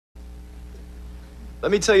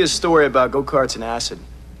Let me tell you a story about go-karts and acid.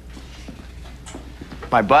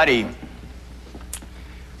 My buddy,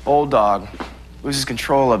 old dog, loses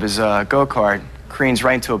control of his go-kart, careens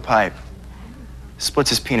right into a pipe. Splits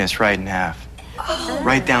his penis right in half.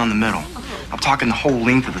 Right down the middle. I'm talking the whole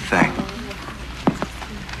length of the thing.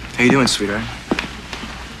 How you doing, sweetheart?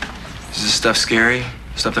 Is this stuff scary?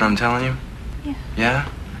 Stuff that I'm telling you? Yeah. Yeah?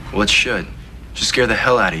 Well, it should. Just scare the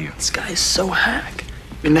hell out of you. This guy is so hack.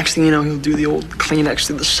 The next thing you know, he'll do the old Kleenex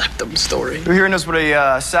through the septum story. Who here knows what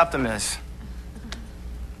a septum is?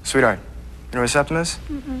 Sweetheart, you know what a septum is?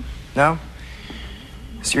 Mm-hmm. No?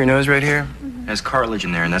 See your nose right here? It has cartilage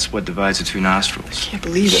in there, and that's what divides the two nostrils. I can't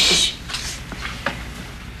believe it.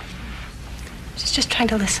 She's just trying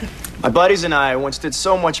to listen. My buddies and I once did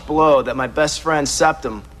so much blow that my best friend's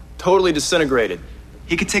septum totally disintegrated.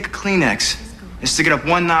 He could take a Kleenex and stick it up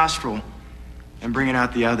one nostril and bring it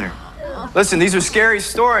out the other. Listen, these are scary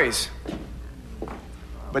stories.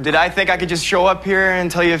 But did I think I could just show up here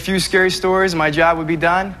and tell you a few scary stories and my job would be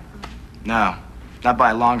done? No, not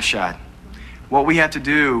by a long shot. What we have to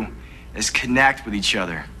do is connect with each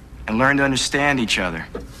other and learn to understand each other.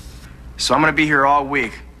 So I'm gonna be here all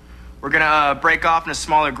week. We're gonna break off into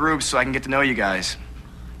smaller groups so I can get to know you guys.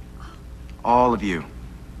 All of you.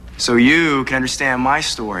 So you can understand my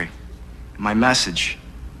story, my message,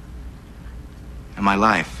 and my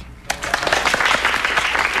life.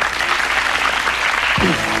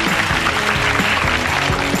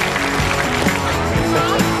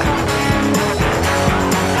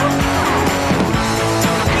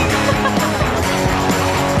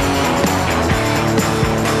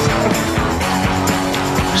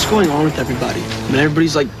 What's going on with everybody? I mean,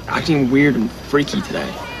 everybody's like acting weird and freaky today.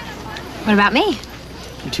 What about me?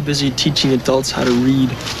 I'm too busy teaching adults how to read.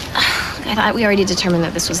 I thought we already determined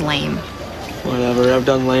that this was lame. Whatever, I've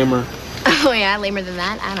done lamer. Oh, yeah? Lamer than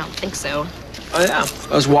that? I don't think so. Oh, yeah.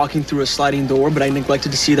 I was walking through a sliding door, but I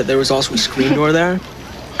neglected to see that there was also a screen door there.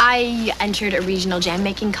 I entered a regional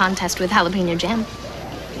jam-making contest with jalapeno jam.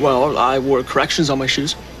 Well, I wore corrections on my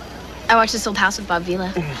shoes. I watched This Old House with Bob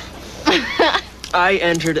Vila. I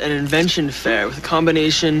entered an invention fair with a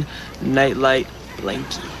combination nightlight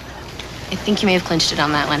blankie. I think you may have clinched it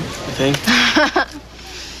on that one. You think?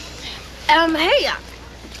 Hey,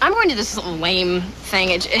 I'm going to this lame thing.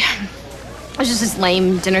 It was just this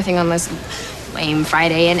lame dinner thing on this lame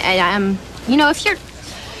Friday, and you know, if you're,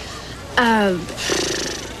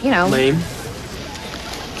 you know. Lame?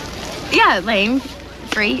 Yeah, lame.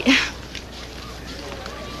 Free.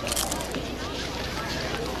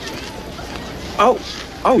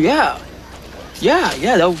 Oh, yeah. Yeah,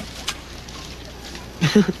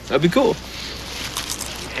 that'd be cool.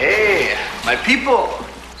 Hey, my people.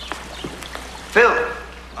 Phil,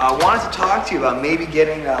 I wanted to talk to you about maybe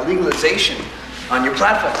getting legalization on your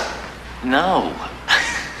platform. No.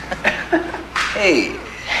 Hey,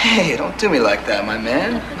 don't do me like that, my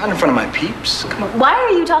man. Not in front of my peeps. Come on. Why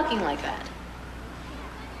are you talking like that?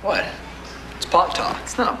 What? It's pot talk.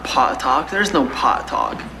 It's not pot talk. There's no pot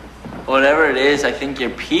talk. Whatever it is, I think your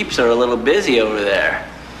peeps are a little busy over there.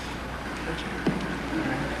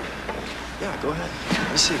 Yeah, go ahead.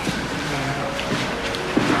 Let's see.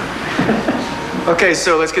 Okay,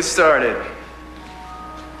 so let's get started.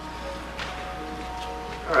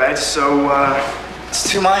 All right, so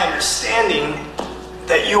it's to my understanding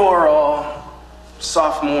that you are all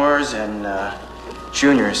sophomores and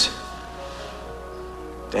juniors.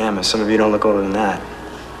 Damn, some of you don't look older than that.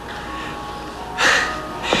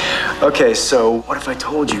 Okay, so what if I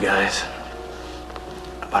told you guys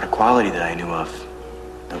about a quality that I knew of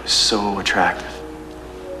that was so attractive?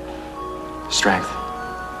 Strength.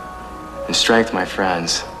 And strength, my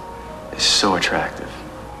friends, is so attractive.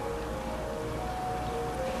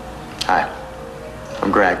 Hi, I'm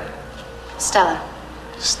Greg. Stella.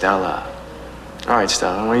 Stella. All right,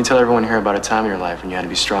 Stella, why don't you tell everyone here about a time in your life when you had to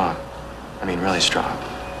be strong? I mean, really strong.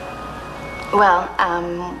 Well,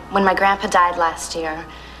 when my grandpa died last year,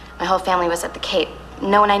 my whole family was at the Cape.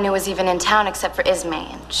 No one I knew was even in town except for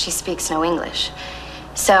Ismay, and she speaks no English.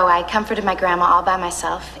 So I comforted my grandma all by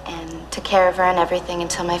myself and took care of her and everything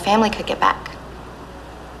until my family could get back.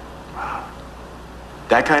 Wow.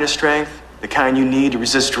 That kind of strength, the kind you need to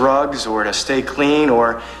resist drugs or to stay clean,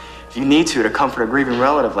 or if you need to comfort a grieving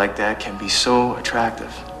relative like that, can be so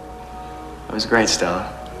attractive. That was great,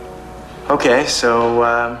 Stella. Okay,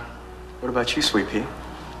 so what about you, Sweet Pea?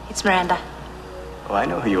 It's Miranda. Oh, I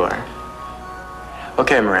know who you are.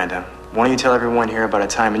 Okay, Miranda, why don't you tell everyone here about a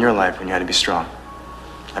time in your life when you had to be strong?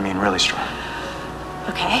 I mean, really strong.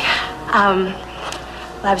 Okay. Well,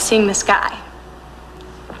 I was seeing this guy.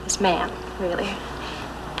 This man, really.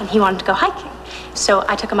 And he wanted to go hiking. So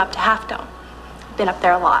I took him up to Half Dome. been up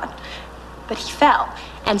there a lot. But he fell,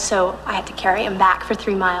 and so I had to carry him back for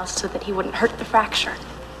 3 miles so that he wouldn't hurt the fracture.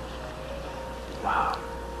 Wow.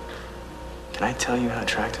 Can I tell you how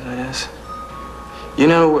attractive that is? You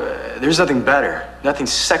know, there's nothing better, nothing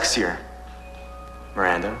sexier,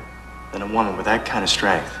 Miranda, than a woman with that kind of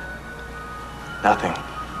strength. Nothing.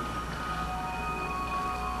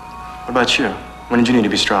 What about you? When did you need to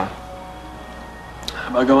be strong? How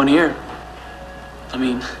about going here? I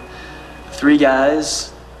mean, 3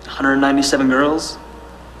 guys, 197 girls,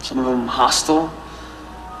 some of them hostile.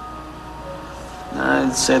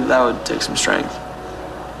 I'd say that would take some strength.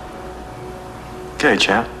 Okay,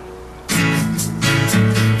 champ.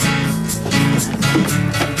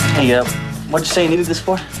 Hey, what'd you say you needed this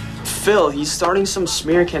for? Phil, he's starting some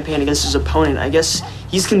smear campaign against his opponent. I guess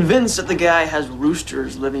he's convinced that the guy has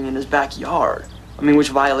roosters living in his backyard. I mean, which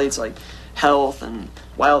violates, like, health and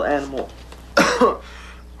wild animal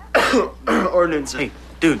ordinances. Hey,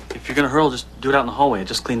 dude, if you're gonna hurl, just do it out in the hallway. It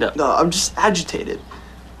just cleaned up. No, I'm just agitated.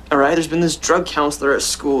 All right, there's been this drug counselor at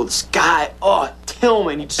school. This guy,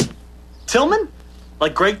 Tillman. He just... Tillman?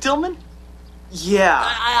 Like Greg Tillman? Yeah.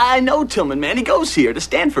 I know Tillman, man. He goes here to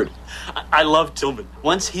Stanford. I love Tillman.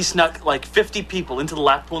 Once he snuck like 50 people into the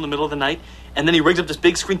lap pool in the middle of the night, and then he rigged up this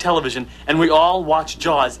big screen television, and we all watched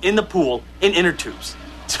Jaws in the pool in inner tubes.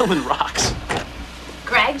 Tillman rocks.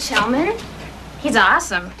 Greg Tillman? He's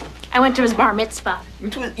awesome. I went to his bar mitzvah. You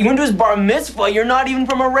went to his bar mitzvah? You're not even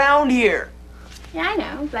from around here. Yeah, I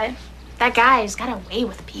know, but that guy's got a way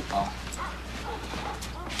with people.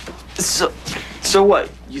 So what?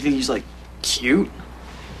 You think he's, like, cute?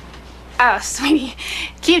 Oh, sweetie,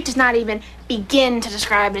 cute does not even begin to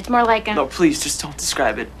describe it. It's more like a... No, please, just don't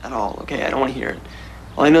describe it at all, okay? I don't want to hear it.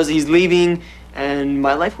 All I know is that he's leaving, and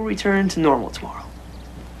my life will return to normal tomorrow.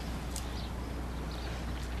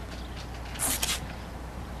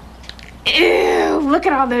 Ew, look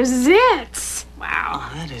at all those zits. Wow.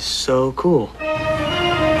 Oh, that is so cool.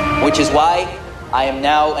 Which is why I am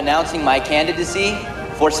now announcing my candidacy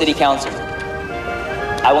for City Council.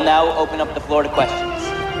 I will now open up the floor to questions.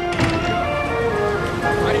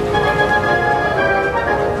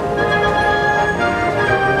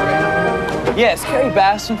 Yes, Carrie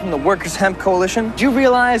Bastion from the Workers' Hemp Coalition. Do you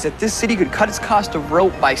realize that this city could cut its cost of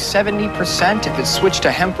rope by 70% if it switched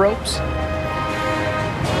to hemp ropes?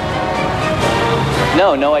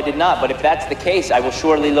 No, I did not. But if that's the case, I will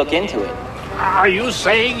surely look into it. Are you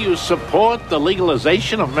saying you support the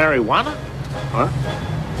legalization of marijuana? Huh?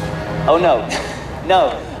 Oh, no.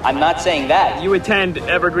 No, I'm not saying that. You attend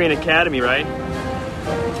Evergreen Academy, right?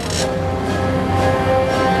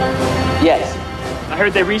 Yes. I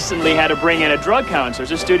heard they recently had to bring in a drug counselor. Is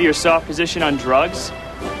this due to your soft position on drugs?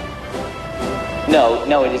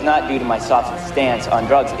 No, it is not due to my soft stance on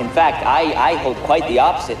drugs. In fact, I hold quite the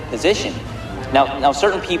opposite position. Now,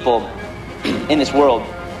 certain people in this world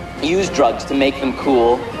use drugs to make them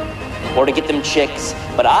cool or to get them chicks,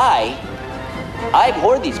 but I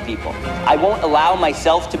abhor these people. I won't allow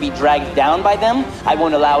myself to be dragged down by them. I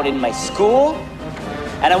won't allow it in my school,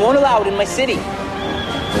 and I won't allow it in my city.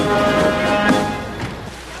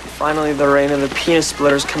 Finally, the reign of the penis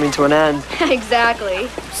splitter's coming to an end. Exactly.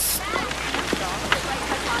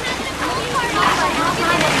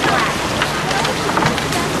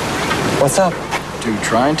 What's up? Dude,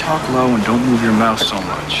 try and talk low and don't move your mouth so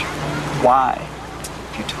much. Why?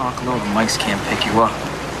 If you talk low, the mics can't pick you up.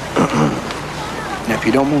 And if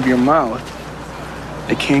you don't move your mouth,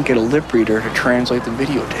 they can't get a lip reader to translate the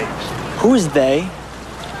videotapes. Who is they?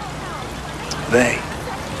 They.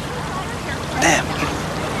 Them.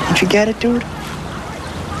 Don't you get it, dude?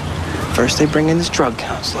 First they bring in this drug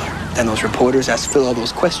counselor. Then those reporters ask Phil all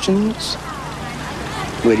those questions.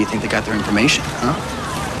 Where do you think they got their information, huh?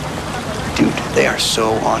 Dude, they are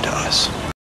so onto us.